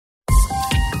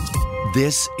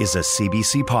This is a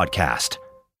CBC podcast.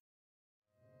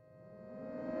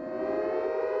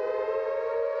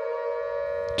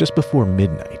 Just before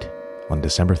midnight on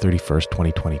December 31st,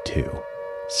 2022,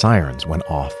 sirens went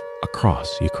off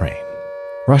across Ukraine.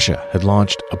 Russia had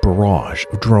launched a barrage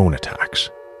of drone attacks.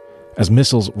 As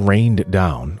missiles rained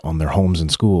down on their homes and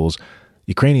schools,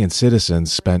 Ukrainian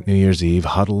citizens spent New Year's Eve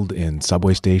huddled in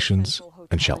subway stations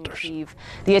and shelters.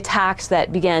 The attacks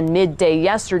that began midday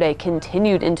yesterday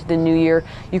continued into the new year.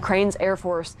 Ukraine's Air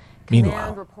Force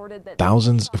Meanwhile,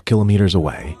 thousands of kilometers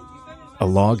away, a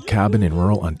log cabin in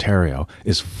rural Ontario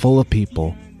is full of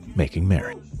people making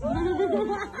merry.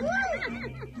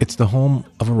 It's the home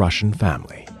of a Russian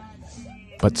family.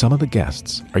 But some of the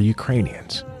guests are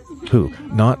Ukrainians who,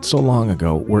 not so long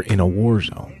ago, were in a war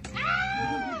zone.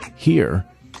 Here,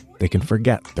 they can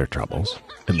forget their troubles,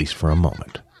 at least for a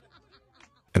moment.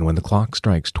 And when the clock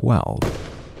strikes 12,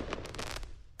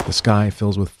 the sky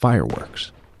fills with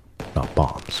fireworks, not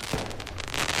bombs.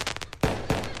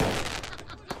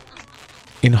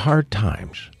 In hard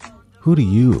times, who do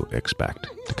you expect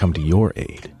to come to your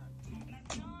aid?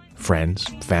 Friends,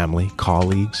 family,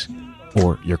 colleagues,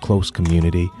 or your close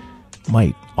community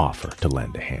might offer to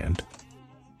lend a hand.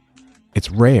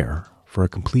 It's rare for a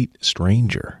complete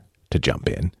stranger to jump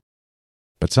in,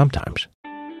 but sometimes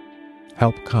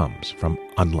help comes from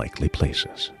unlikely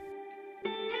places.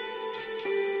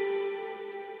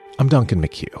 I'm Duncan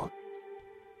McHugh.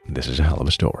 This is a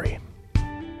Helluva Story.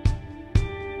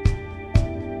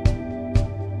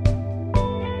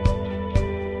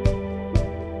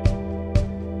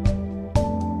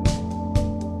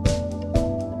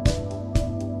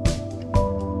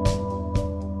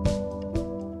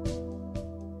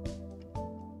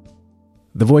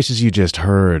 The voices you just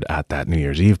heard at that New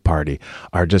Year's Eve party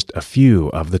are just a few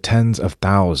of the tens of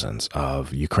thousands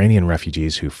of Ukrainian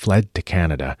refugees who fled to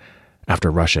Canada after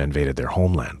Russia invaded their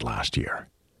homeland last year.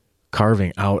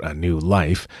 Carving out a new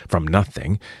life from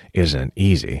nothing isn't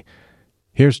easy.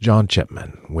 Here's John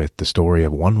Chipman with the story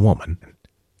of one woman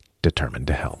determined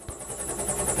to help.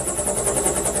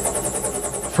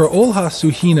 For Olha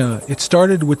Suhina, it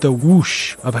started with the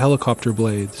whoosh of helicopter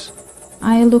blades.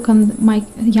 I look on my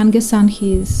youngest son,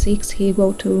 he is 6, he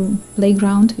go to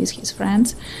playground with his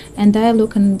friends, and I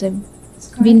look in the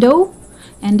window,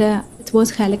 and it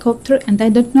was helicopter, and I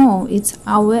don't know, it's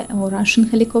our or Russian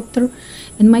helicopter,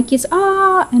 and my kids,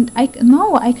 and I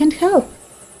can't help.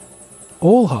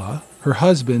 Olha, her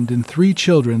husband and 3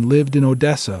 children lived in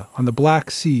Odessa on the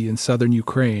Black Sea in southern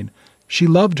Ukraine. She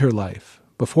loved her life.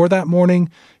 Before that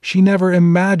morning, she never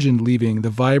imagined leaving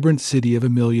the vibrant city of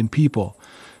 1 million people.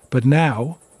 But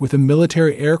now, with a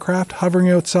military aircraft hovering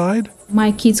outside...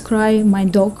 My kids cry, my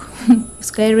dog is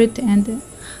scared, and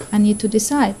I need to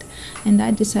decide. And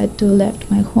I decide to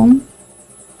leave my home.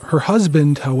 Her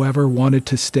husband, however, wanted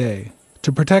to stay,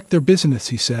 to protect their business,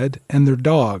 he said, and their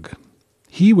dog.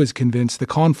 He was convinced the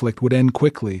conflict would end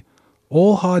quickly.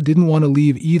 Olha didn't want to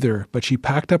leave either, but she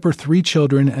packed up her 3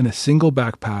 children and a single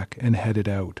backpack and headed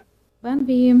out. When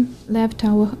we left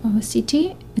our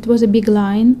city, it was a big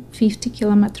line, 50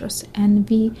 kilometers, and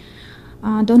we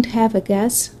don't have a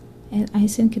gas. And I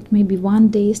think it may be 1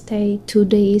 day stay, 2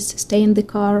 days stay in the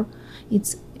car.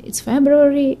 It's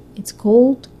February, it's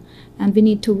cold, and we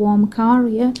need to warm car,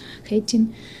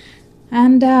 heating.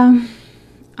 And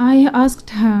I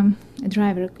asked a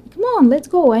driver, come on, let's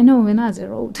go, I know another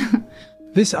road.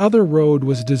 This other road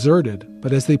was deserted,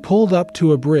 but as they pulled up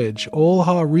to a bridge,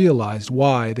 Olha realized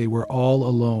why they were all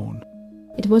alone.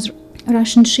 It was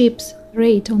Russian ships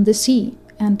right on the sea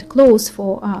and close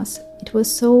for us. It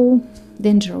was so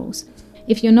dangerous.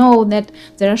 If you know that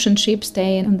the Russian ships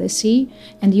stay on the sea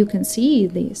and you can see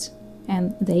this,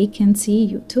 and they can see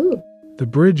you too. The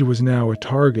bridge was now a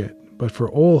target, but for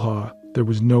Olha, there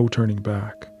was no turning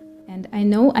back. And I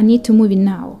know I need to move in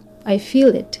now. I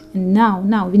feel it, and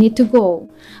now we need to go.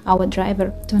 Our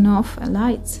driver turned off the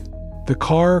lights. The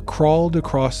car crawled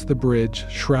across the bridge,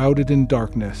 shrouded in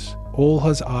darkness,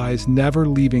 Olha's eyes never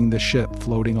leaving the ship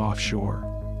floating offshore.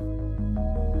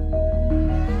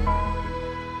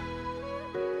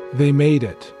 They made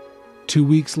it. 2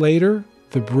 weeks later,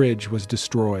 the bridge was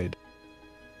destroyed.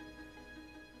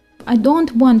 I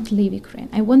don't want to leave Ukraine.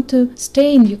 I want to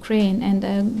stay in Ukraine and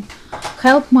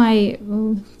help my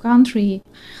country.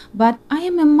 But I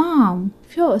am a mom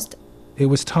first. It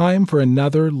was time for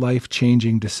another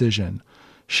life-changing decision.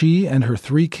 She and her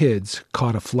 3 kids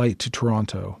caught a flight to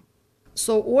Toronto.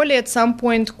 So Oli at some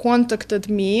point contacted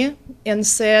me and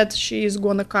said she is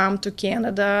going to come to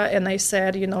Canada. And I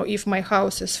said, if my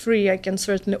house is free, I can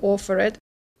certainly offer it.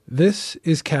 This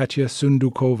is Katya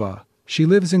Sundukova. She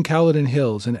lives in Caledon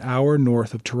Hills, an hour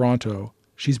north of Toronto.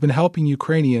 She's been helping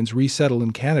Ukrainians resettle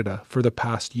in Canada for the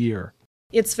past year.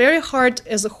 It's very hard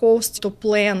as a host to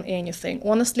plan anything.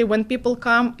 Honestly, when people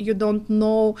come, you don't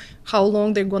know how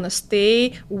long they're going to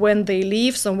stay, when they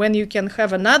leave, so when you can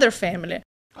have another family.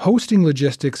 Hosting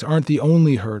logistics aren't the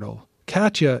only hurdle.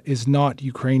 Katya is not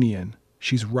Ukrainian.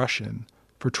 She's Russian.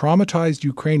 For traumatized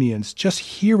Ukrainians, just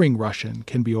hearing Russian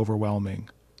can be overwhelming.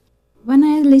 When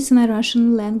I listen to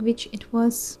Russian language, it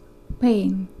was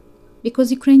pain.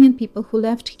 Because Ukrainian people who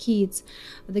left kids,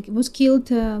 there was killed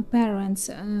parents,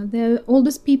 the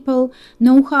oldest people,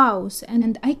 no house,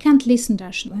 and I can't listen to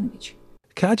Russian language.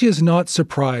 Katya is not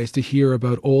surprised to hear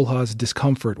about Olha's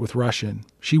discomfort with Russian.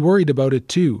 She worried about it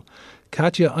too.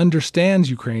 Katya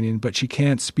understands Ukrainian, but she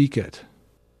can't speak it.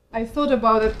 I thought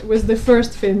about it with the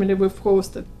first family we've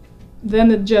hosted.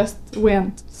 Then it just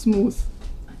went smooth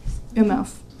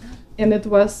enough. And it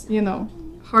was,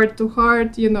 heart to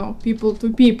heart, people to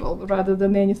people, rather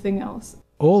than anything else.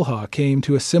 Olha came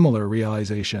to a similar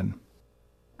realization.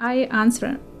 I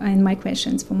answer in my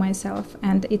questions for myself,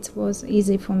 and it was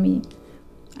easy for me.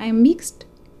 I'm mixed.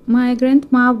 My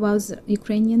grandma was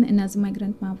Ukrainian, and as my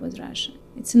grandma was Russian.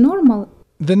 It's normal.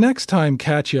 The next time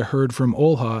Katya heard from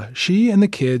Olha, she and the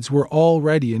kids were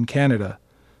already in Canada,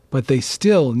 but they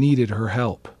still needed her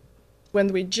help. When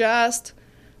we just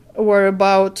were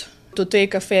about to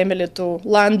take a family to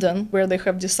London, where they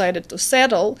have decided to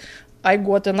settle, I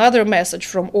got another message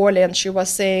from Oli, and she was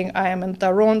saying, I am in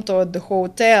Toronto at the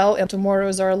hotel, and tomorrow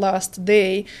is our last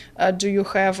day. Do you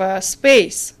have a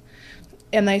space?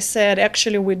 And I said,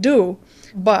 actually, we do.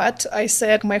 But I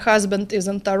said, my husband is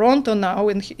in Toronto now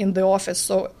in the office,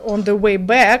 so on the way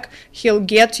back, he'll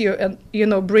get you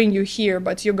and, bring you here,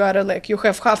 but you gotta, you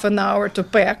have half an hour to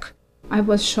pack. I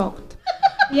was shocked.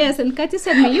 Yes, and Katya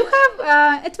said me, you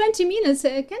have 20 minutes,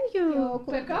 can you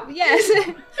pack up? Yes.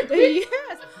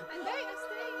 Yes.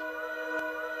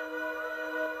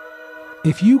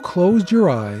 If you closed your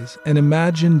eyes and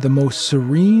imagined the most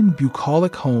serene,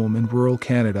 bucolic home in rural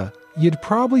Canada, you'd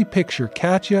probably picture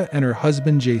Katya and her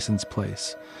husband Jason's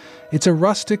place. It's a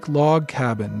rustic log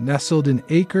cabin nestled in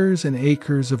acres and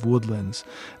acres of woodlands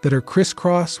that are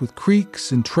crisscrossed with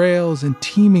creeks and trails and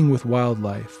teeming with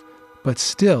wildlife. But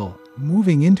still,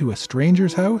 moving into a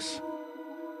stranger's house?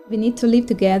 We need to live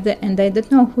together, and I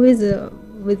don't know who is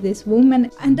with this woman.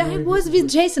 And I was with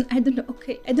Jason. I don't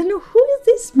know who is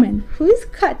this man? Who is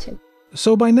Katya?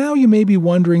 So by now you may be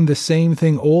wondering the same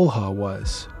thing Olha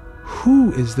was.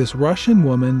 Who is this Russian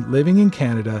woman living in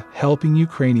Canada helping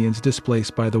Ukrainians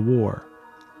displaced by the war?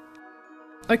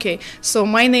 Okay, so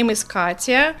my name is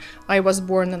Katya. I was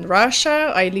born in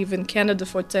Russia. I live in Canada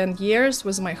for 10 years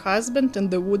with my husband in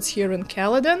the woods here in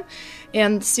Caledon.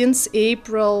 And since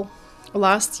April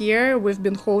last year, we've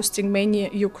been hosting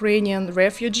many Ukrainian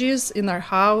refugees in our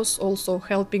house, also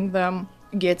helping them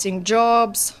getting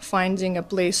jobs, finding a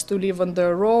place to live on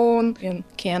their own in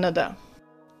Canada.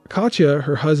 Katya,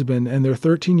 her husband, and their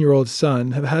 13-year-old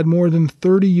son have had more than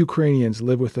 30 Ukrainians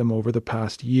live with them over the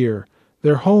past year.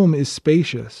 Their home is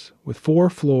spacious, with 4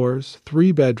 floors,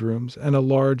 3 bedrooms, and a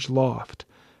large loft.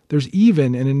 There's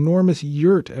even an enormous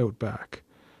yurt out back.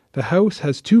 The house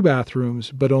has 2 bathrooms,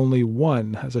 but only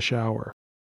one has a shower.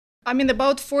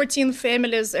 About 14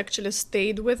 families actually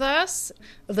stayed with us.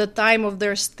 The time of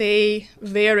their stay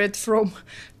varied from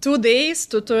 2 days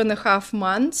to 2.5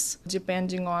 months,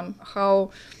 depending on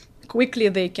how quickly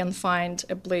they can find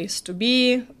a place to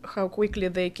be, how quickly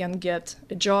they can get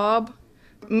a job.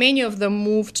 Many of them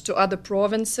moved to other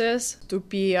provinces, to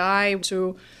PEI,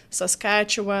 to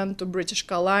Saskatchewan, to British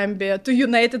Columbia, to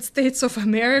United States of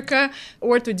America,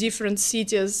 or to different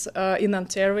cities in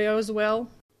Ontario as well.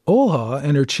 Olha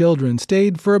and her children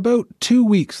stayed for about 2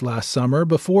 weeks last summer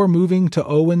before moving to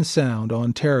Owen Sound,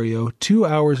 Ontario, 2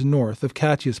 hours north of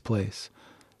Katya's place.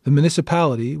 The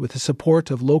municipality, with the support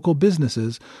of local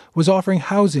businesses, was offering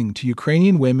housing to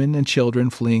Ukrainian women and children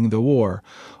fleeing the war.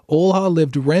 Olha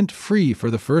lived rent-free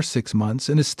for the first 6 months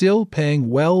and is still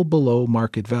paying well below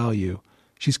market value.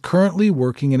 She's currently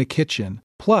working in a kitchen.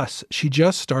 Plus, she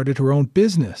just started her own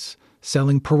business,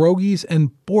 selling pierogies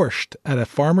and borscht at a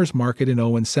farmer's market in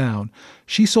Owen Sound.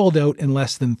 She sold out in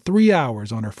less than 3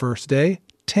 hours on her first day,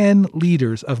 10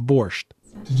 liters of borscht.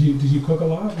 Did you cook a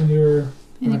lot when you were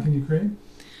back in Ukraine?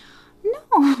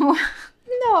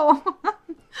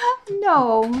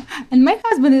 No. And my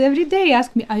husband every day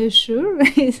asks me, are you sure?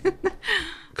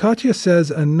 Katya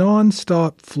says a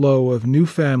non-stop flow of new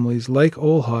families like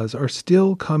Olha's are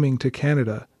still coming to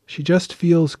Canada. She just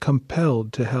feels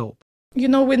compelled to help. You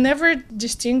know, we never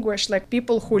distinguish like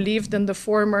people who lived in the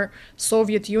former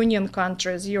Soviet Union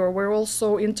countries. We're all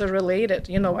so interrelated.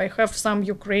 You know, I have some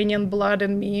Ukrainian blood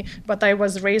in me, but I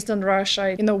was raised in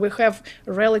Russia. You know, we have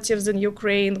relatives in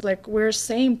Ukraine. Like, we're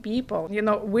same people. You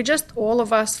know, we just, all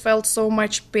of us felt so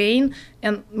much pain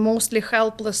and mostly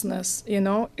helplessness, you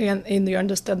know, and you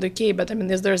understand, okay, but I mean,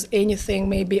 is there's anything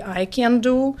maybe I can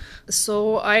do?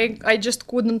 So I just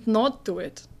couldn't not do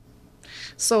it.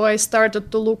 So I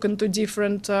started to look into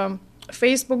different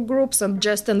Facebook groups and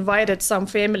just invited some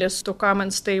families to come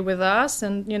and stay with us.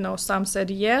 And, you know, some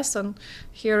said yes, and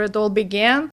here it all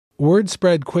began. Word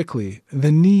spread quickly.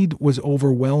 The need was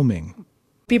overwhelming.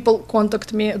 People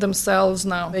contact me themselves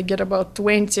now. They get about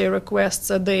 20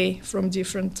 requests a day from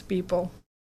different people.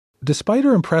 Despite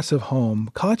her impressive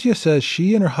home, Katya says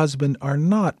she and her husband are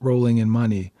not rolling in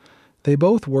money. They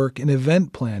both work in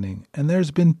event planning, and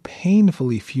there's been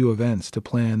painfully few events to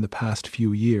plan the past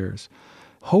few years.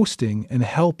 Hosting and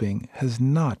helping has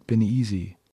not been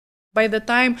easy. By the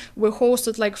time we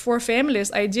hosted like 4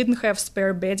 families, I didn't have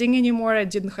spare bedding anymore. I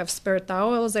didn't have spare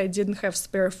towels. I didn't have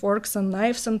spare forks and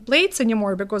knives and plates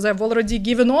anymore because I've already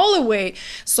given all away.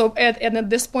 So at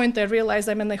this point, I realized,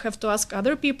 I have to ask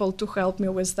other people to help me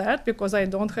with that because I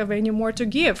don't have any more to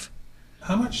give.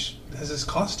 How much has this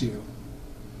cost you?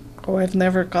 Oh, I've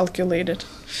never calculated.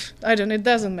 It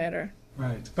doesn't matter.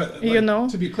 Right. But, you know,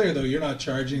 to be clear, though, you're not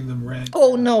charging them rent.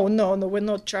 Oh, no, we're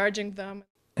not charging them.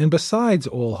 And besides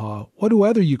Olha, what do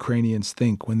other Ukrainians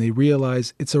think when they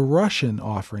realize it's a Russian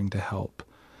offering to help?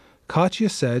 Katya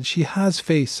said she has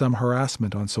faced some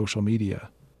harassment on social media.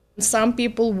 Some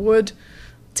people would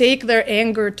take their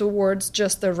anger towards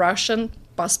just a Russian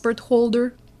passport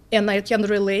holder, and I can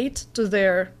relate to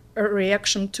their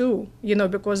reaction too, you know,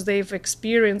 because they've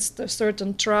experienced a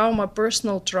certain trauma,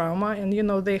 personal trauma, and, you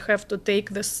know, they have to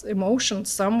take this emotion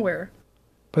somewhere.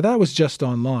 But that was just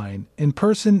online. In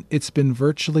person, it's been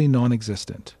virtually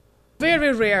non-existent.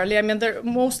 Very rarely. They're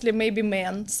mostly maybe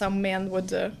men. Some men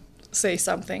would say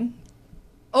something.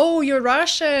 Oh, you're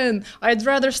Russian. I'd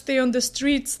rather stay on the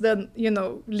streets than, you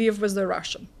know, live with the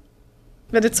Russian.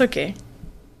 But it's okay.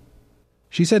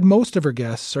 She said most of her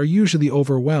guests are usually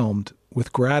overwhelmed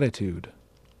with gratitude.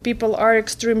 People are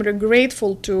extremely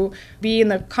grateful to be in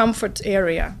a comfort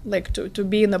area, like to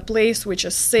be in a place which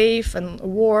is safe and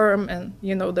warm and,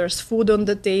 you know, there's food on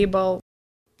the table.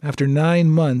 After 9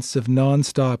 months of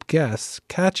non-stop guests,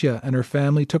 Katya and her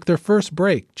family took their first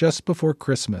break just before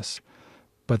Christmas.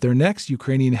 But their next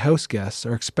Ukrainian house guests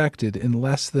are expected in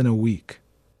less than a week.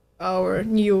 Our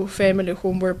new family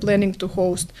whom we're planning to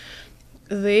host,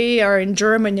 they are in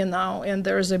Germany now, and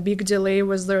there's a big delay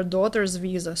with their daughter's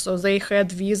visa. So they had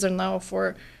visa now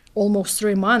for almost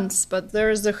 3 months, but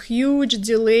there's a huge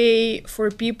delay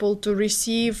for people to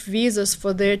receive visas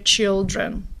for their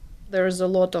children. There's a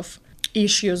lot of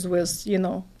issues with, you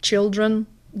know, children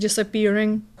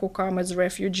disappearing who come as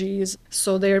refugees.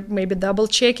 So they're maybe double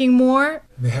checking more.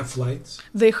 They have flights?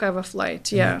 They have a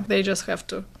flight, yeah. They just have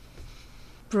to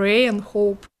pray and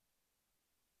hope.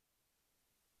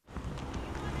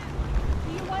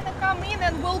 Come in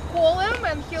and we'll call him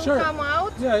and he'll come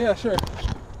out. Yeah, sure.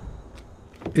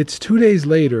 It's 2 days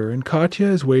later and Katya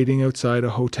is waiting outside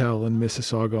a hotel in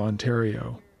Mississauga,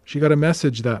 Ontario. She got a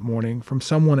message that morning from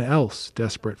someone else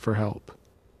desperate for help.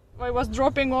 I was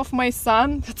dropping off my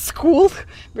son at school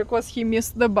because he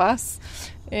missed the bus.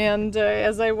 And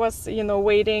as I was, you know,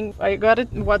 waiting, I got a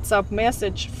WhatsApp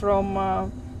message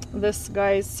from this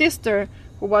guy's sister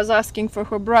who was asking for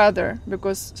her brother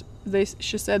because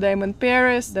she said, I'm in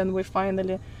Paris. Then we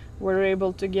finally were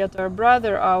able to get our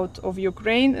brother out of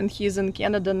Ukraine, and he's in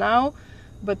Canada now,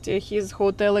 but his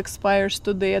hotel expires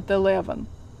today at 11.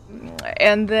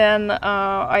 And then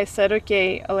I said,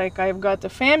 okay, like I've got a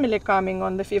family coming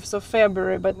on the 5th of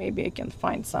February, but maybe I can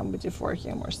find somebody for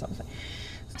him or something.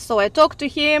 So I talked to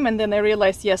him, and then I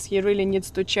realized, yes, he really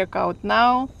needs to check out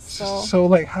now. So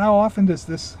like, how often does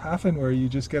this happen where you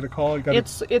just get a call?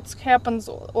 It happens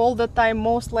all the time,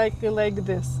 most likely like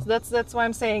this. That's why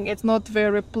I'm saying it's not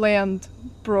very planned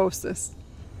process.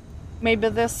 Maybe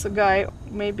this guy,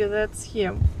 maybe that's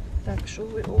him.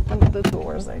 Should we open the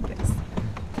doors, I guess?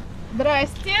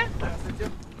 Здрасте.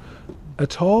 A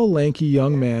tall, lanky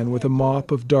young man with a mop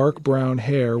of dark brown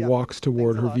hair walks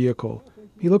toward her vehicle.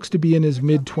 He looks to be in his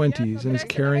mid-20s and is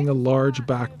carrying a large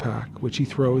backpack, which he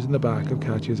throws in the back of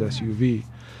Katya's SUV.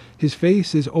 His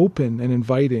face is open and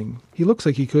inviting. He looks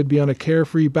like he could be on a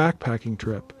carefree backpacking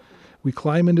trip. We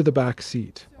climb into the back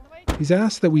seat. He's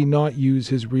asked that we not use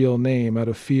his real name out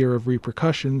of fear of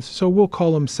repercussions, so we'll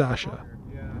call him Sasha.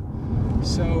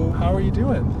 So, how are you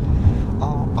doing?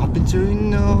 I've been doing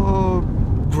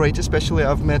great, especially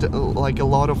I've met like a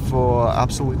lot of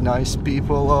absolutely nice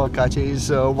people. Katya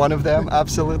is one of them,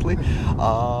 absolutely.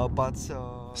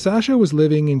 Sasha was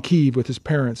living in Kyiv with his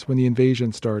parents when the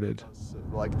invasion started.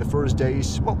 Like the first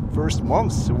days, first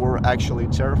months were actually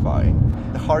terrifying.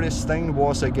 The hardest thing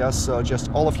was, I guess,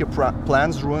 just all of your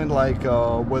plans ruined, like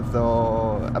with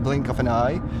a blink of an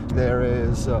eye. There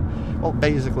is,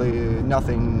 basically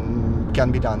nothing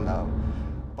can be done now.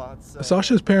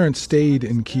 Sasha's parents stayed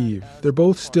in Kyiv. They're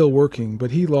both still working,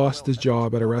 but he lost his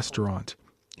job at a restaurant.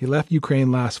 He left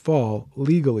Ukraine last fall,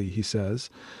 legally, he says.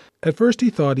 At first he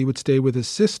thought he would stay with his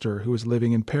sister, who was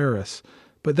living in Paris.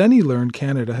 But then he learned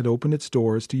Canada had opened its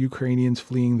doors to Ukrainians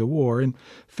fleeing the war and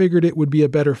figured it would be a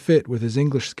better fit with his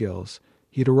English skills.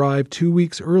 He'd arrived 2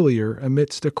 weeks earlier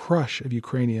amidst a crush of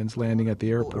Ukrainians landing at the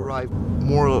airport.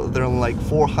 More than like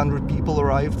 400 people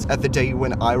arrived at the day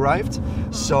when I arrived.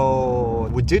 So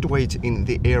we did wait in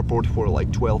the airport for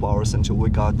like 12 hours until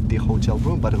we got the hotel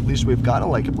room, but at least we've got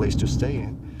like a place to stay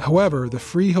in. However, the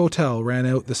free hotel ran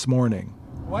out this morning.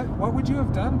 What would you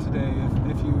have done today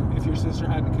if your sister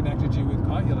hadn't connected you with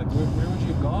Katya? Like, where would you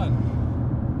have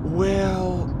gone?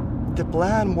 Well, the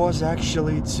plan was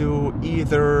actually to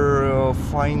either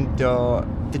find the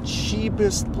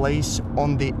cheapest place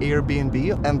on the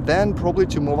Airbnb and then probably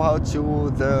to move out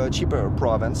to the cheaper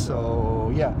province.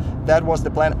 So yeah, that was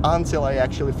the plan until I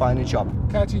actually find a job.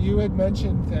 Katya, you had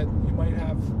mentioned that you might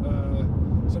have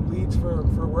some leads for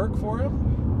work for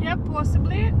him? Yeah,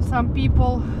 possibly. Some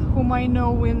people whom I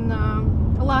know in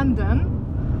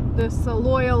London, this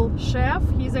loyal chef,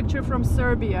 he's actually from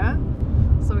Serbia.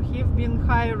 So he's been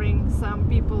hiring some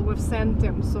people we've sent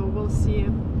him. So we'll see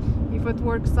if it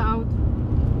works out.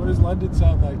 What does London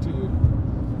sound like to you?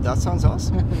 That sounds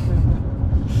awesome.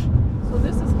 So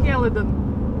this is Caledon.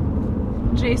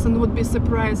 Jason would be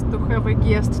surprised to have a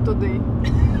guest today.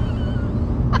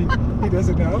 He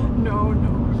doesn't know? No.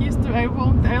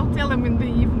 I'll tell him in the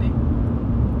evening.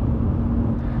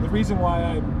 The reason why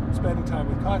I'm spending time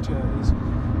with Katya is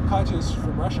Katya's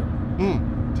from Russia.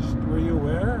 Were you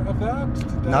aware of that?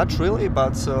 Not really,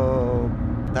 but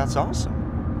that's awesome.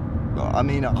 I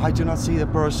mean, I do not see the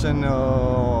person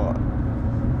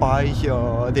by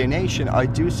their nation. I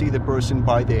do see the person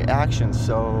by their actions.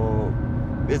 So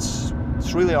it's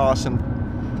really awesome.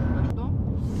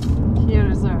 Here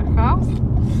is our house.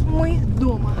 Мы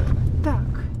дома. Так.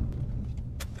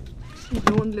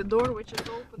 The only door which is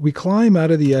open. We climb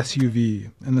out of the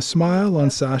SUV, and the smile on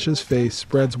Sasha's face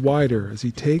spreads wider as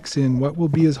he takes in what will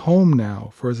be his home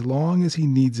now for as long as he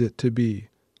needs it to be.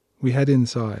 We head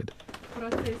inside.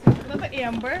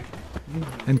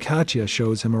 And Katya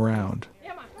shows him around.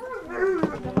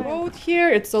 The road here,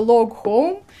 it's a log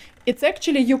home. It's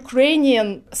actually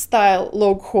Ukrainian style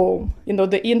log home. You know,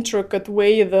 the intricate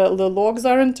way the logs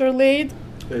are interlaid.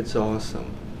 It's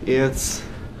awesome. Is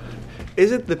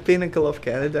it the pinnacle of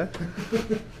Canada?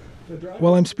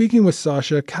 While I'm speaking with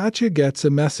Sasha, Katya gets a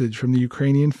message from the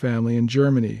Ukrainian family in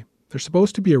Germany. They're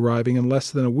supposed to be arriving in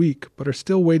less than a week, but are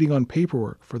still waiting on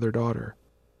paperwork for their daughter.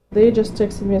 They just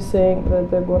texted me saying that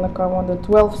they're going to come on the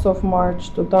 12th of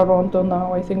March to Toronto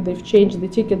now. I think they've changed the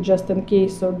ticket just in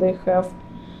case, so they have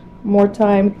more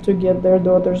time to get their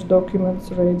daughter's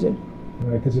documents ready.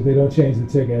 Right, because if they don't change the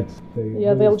ticket,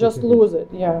 they'll just lose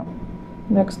it,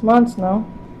 next month now.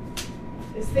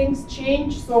 Things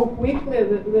change so quickly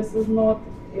that this is not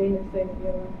anything,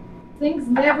 Things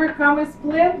never come as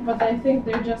planned, but I think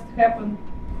they just happen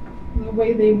the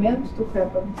way they meant to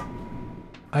happen.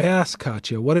 I asked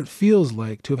Katya what it feels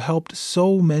like to have helped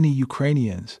so many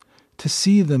Ukrainians, to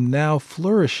see them now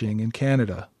flourishing in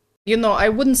Canada. I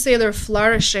wouldn't say they're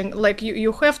flourishing. Like,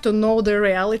 you have to know the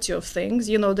reality of things.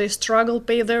 They struggle,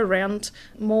 pay their rent.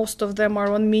 Most of them are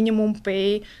on minimum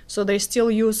pay, so they still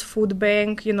use food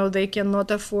bank. They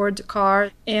cannot afford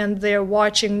car. And they're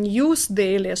watching news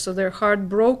daily, so they're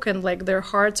heartbroken, like their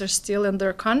hearts are still in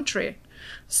their country.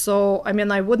 So,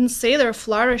 I wouldn't say they're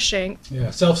flourishing.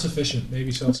 Yeah, self-sufficient,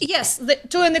 maybe self-sufficient. Yes,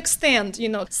 to an extent,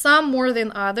 some more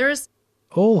than others.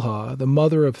 Olha, the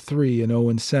mother of 3 in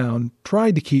Owen Sound,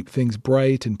 tried to keep things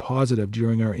bright and positive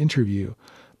during our interview,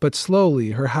 but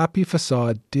slowly her happy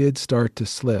facade did start to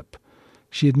slip.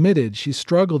 She admitted she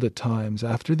struggled at times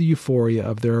after the euphoria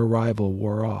of their arrival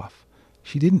wore off.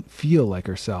 She didn't feel like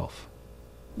herself.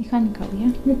 Mechanical.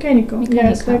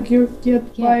 Yes, like you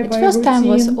get by the first time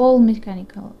was all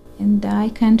mechanical, and I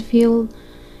can't feel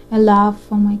a love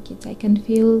for my kids. I can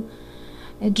feel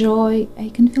a joy. I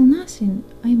can feel nothing.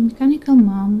 I'm a mechanical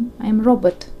mom. I'm a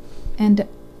robot. And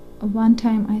one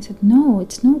time I said, no,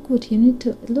 it's no good. You need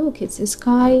to look. It's a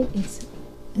sky. It's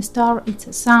a star. It's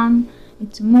a sun.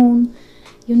 It's a moon.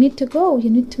 You need to go.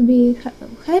 You need to be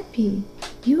happy.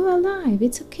 You're alive,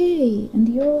 it's okay, and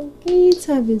your kids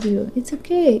are with you, it's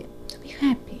okay to be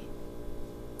happy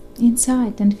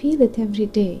inside and feel it every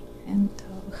day and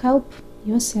help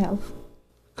yourself.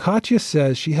 Katya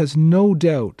says she has no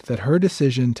doubt that her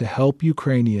decision to help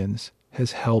Ukrainians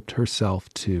has helped herself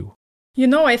too. You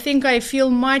know, I think I feel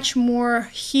much more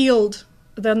healed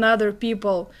than other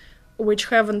people which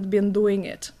haven't been doing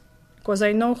it, because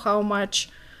I know how much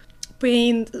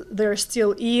pain there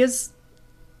still is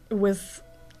with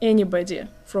anybody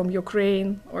from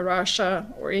Ukraine or Russia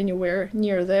or anywhere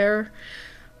near there,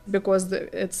 because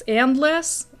it's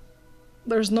endless.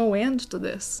 There's no end to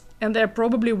this, and there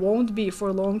probably won't be for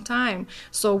a long time.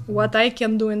 So what I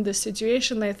can do in this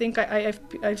situation, I think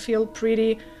I feel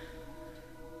pretty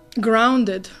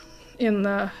grounded in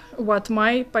what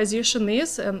my position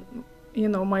is, and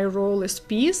my role is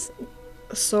peace.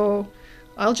 So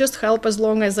I'll just help as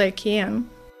long as I can.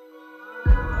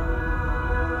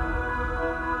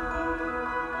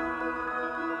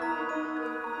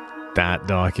 That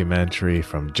documentary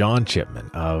from John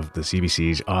Chipman of the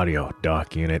CBC's audio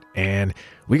doc unit. And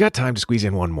we got time to squeeze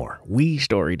in one more wee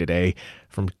story today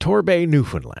from Torbay,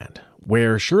 Newfoundland,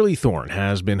 where Shirley Thorne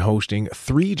has been hosting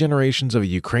 3 generations of a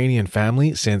Ukrainian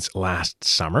family since last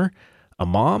summer. A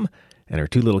mom and her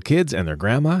 2 little kids and their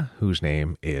grandma, whose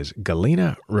name is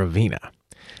Galina Ravina.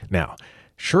 Now,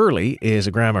 Shirley is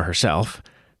a grandma herself,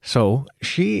 so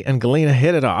she and Galina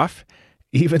hit it off,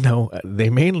 even though they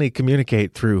mainly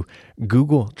communicate through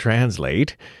Google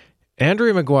Translate.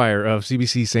 Andrea McGuire of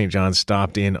CBC St. John's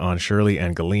stopped in on Shirley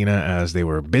and Galina as they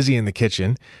were busy in the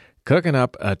kitchen, cooking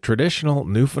up a traditional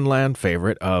Newfoundland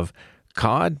favorite of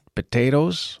cod,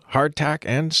 potatoes, hardtack,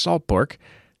 and salt pork,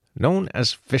 known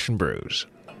as fish and brews.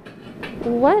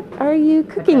 What are you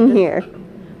cooking here?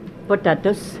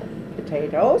 Potatoes.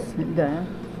 Potatoes.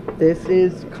 This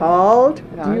is called,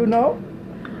 do you know?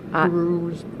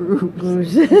 Brews.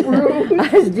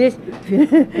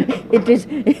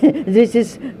 This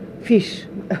is fish.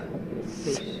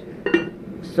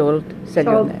 Salt,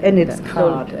 and it's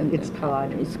cod. It's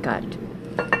cod.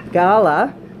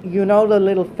 Gala, you know the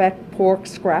little fat pork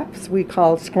scraps we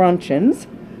call scrunchions.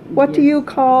 What do you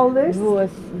call this?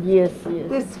 Yes.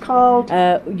 This is called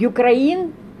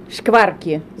Ukrainian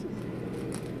шкварки.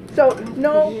 So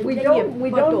no, we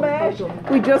don't mash.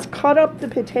 We just cut up the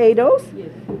potatoes,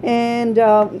 and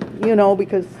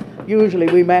because usually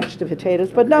we mash the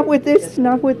potatoes, but not with this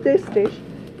dish.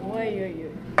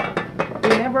 We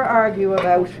never argue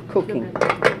about cooking.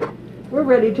 We're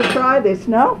ready to try this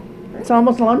now. It's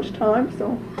almost lunchtime,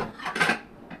 so.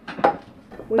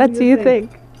 What do you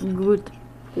think? Good.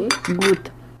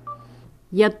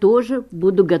 Я тоже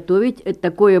буду готовить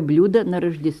такое блюдо на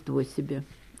Рождество себе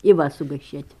и вас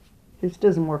угощать. This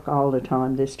doesn't work all the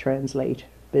time, this translate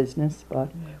business,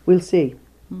 but we'll see.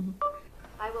 Mm-hmm.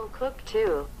 I will cook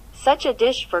too. Such a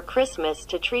dish for Christmas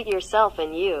to treat yourself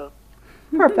and you.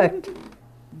 Perfect.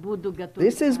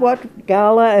 This is what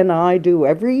Gala and I do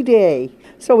every day.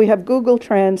 So we have Google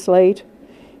Translate,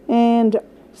 and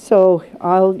so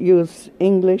I'll use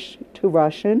English to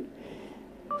Russian.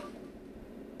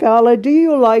 Gala, do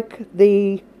you like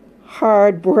the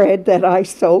hard bread that I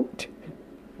soaked?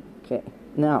 Okay.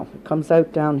 Now, it comes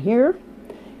out down here,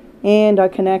 and I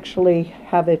can actually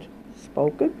have it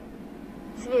spoken.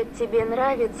 Свет, тебе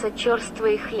нравится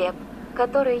черствый хлеб,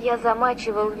 который я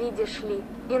замачивал, видишь ли.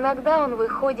 Иногда он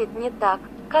выходит не так,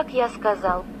 как я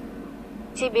сказал.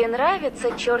 Тебе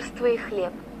нравится черствый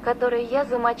хлеб, который я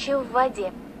замочил в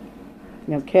воде.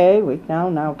 Okay,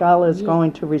 now Gala is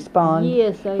going to respond.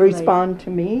 Yes, respond to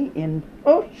me in.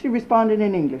 Oh, she responded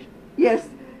in English. Yes.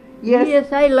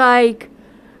 Yes, I like.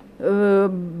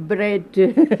 Bread.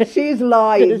 She's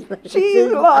lying.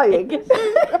 She's lying.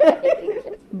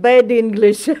 Bad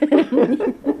English.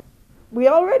 We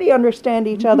already understand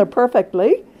each other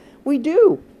perfectly. We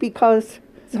do, because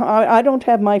I don't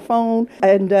have my phone,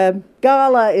 and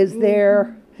Gala is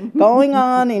there going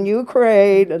on in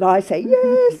Ukraine, and I say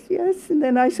yes, and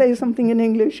then I say something in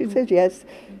English. She says yes.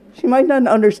 She might not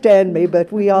understand me,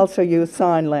 but we also use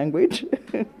sign language.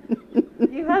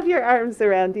 You have your arms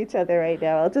around each other right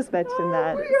now. I'll just mention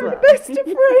that. We are the best of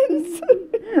friends.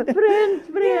 Friends.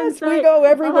 Yes, we go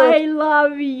everywhere. I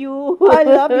love you. I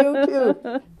love you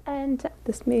too. And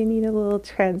this may need a little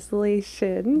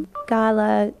translation.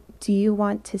 Gala, do you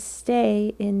want to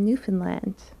stay in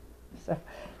Newfoundland?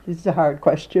 This is a hard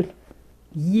question.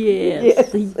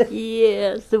 Yes.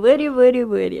 Very, very,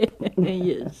 very.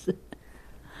 Yes.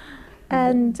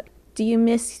 And do you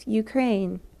miss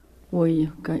Ukraine?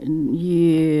 Ой,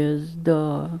 yes,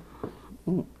 да.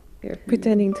 You're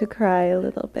pretending to cry a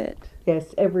little bit.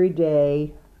 Yes, every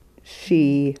day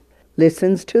she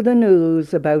listens to the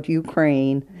news about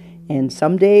Ukraine, and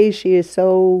some days she is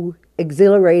so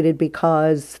exhilarated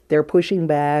because they're pushing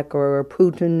back or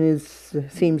Putin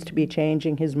seems to be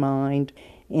changing his mind.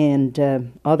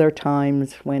 And other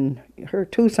times when her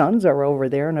two sons are over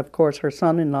there, and of course her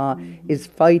son-in-law is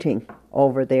fighting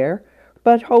over there.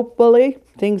 But hopefully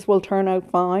things will turn out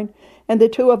fine, and the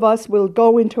two of us will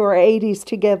go into our 80s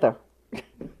together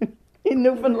in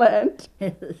Newfoundland.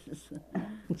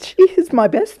 She is my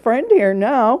best friend here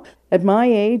now. At my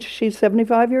age, she's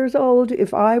 75 years old.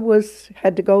 If I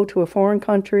had to go to a foreign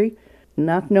country,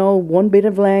 not know one bit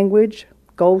of language,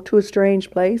 go to a strange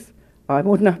place, I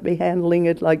would not be handling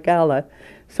it like Gala.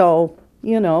 So,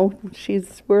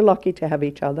 we're lucky to have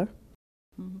each other.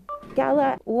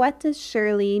 Gala, what does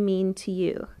Shirley mean to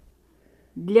you?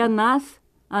 Для нас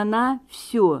она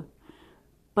все,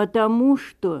 потому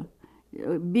что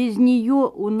без нее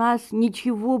у нас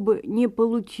ничего бы не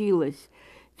получилось.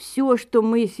 Все, что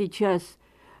мы сейчас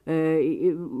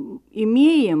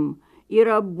имеем, и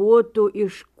работу, и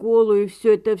школу, и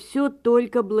все это все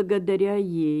только благодаря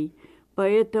ей.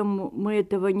 Поэтому мы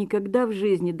этого никогда в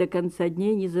жизни до конца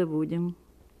дней не забудем.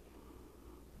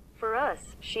 For us,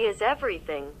 she is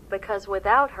everything, because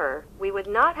without her, we would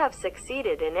not have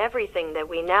succeeded in everything that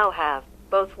we now have,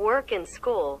 both work and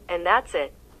school, and that's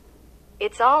it.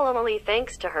 It's all only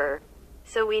thanks to her.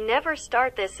 So we never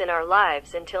start this in our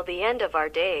lives until the end of our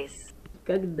days.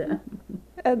 Когда?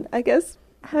 And I guess,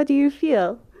 how do you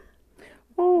feel?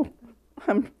 Oh,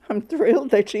 I'm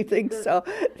thrilled that she thinks so,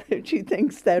 that she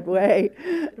thinks that way.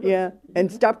 Yeah,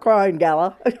 and stop crying,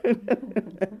 Gala.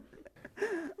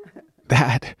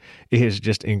 That is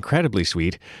just incredibly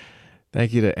sweet.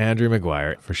 Thank you to Andrew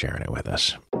McGuire for sharing it with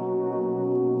us.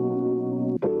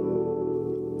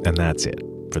 And that's it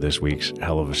for this week's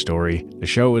Helluva Story. The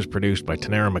show was produced by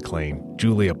Tanara McLean,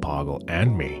 Julia Poggle,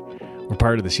 and me. We're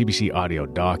part of the CBC Audio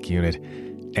Doc Unit.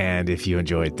 And if you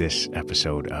enjoyed this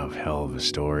episode of Helluva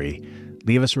Story,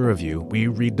 leave us a review. We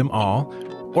read them all.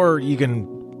 Or you can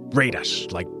rate us,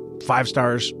 like 5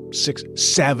 stars, 6,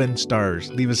 7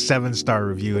 stars. Leave a 7-star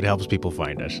review. It helps people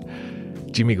find us.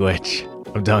 Jimmy Gwitch.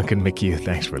 I'm Duncan McHugh.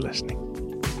 Thanks for listening.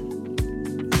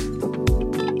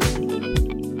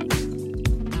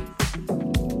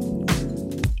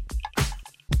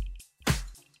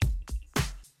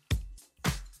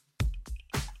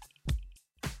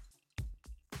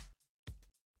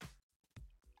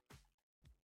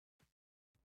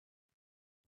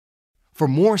 For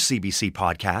more CBC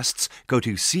podcasts, go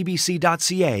to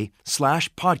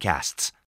cbc.ca/podcasts.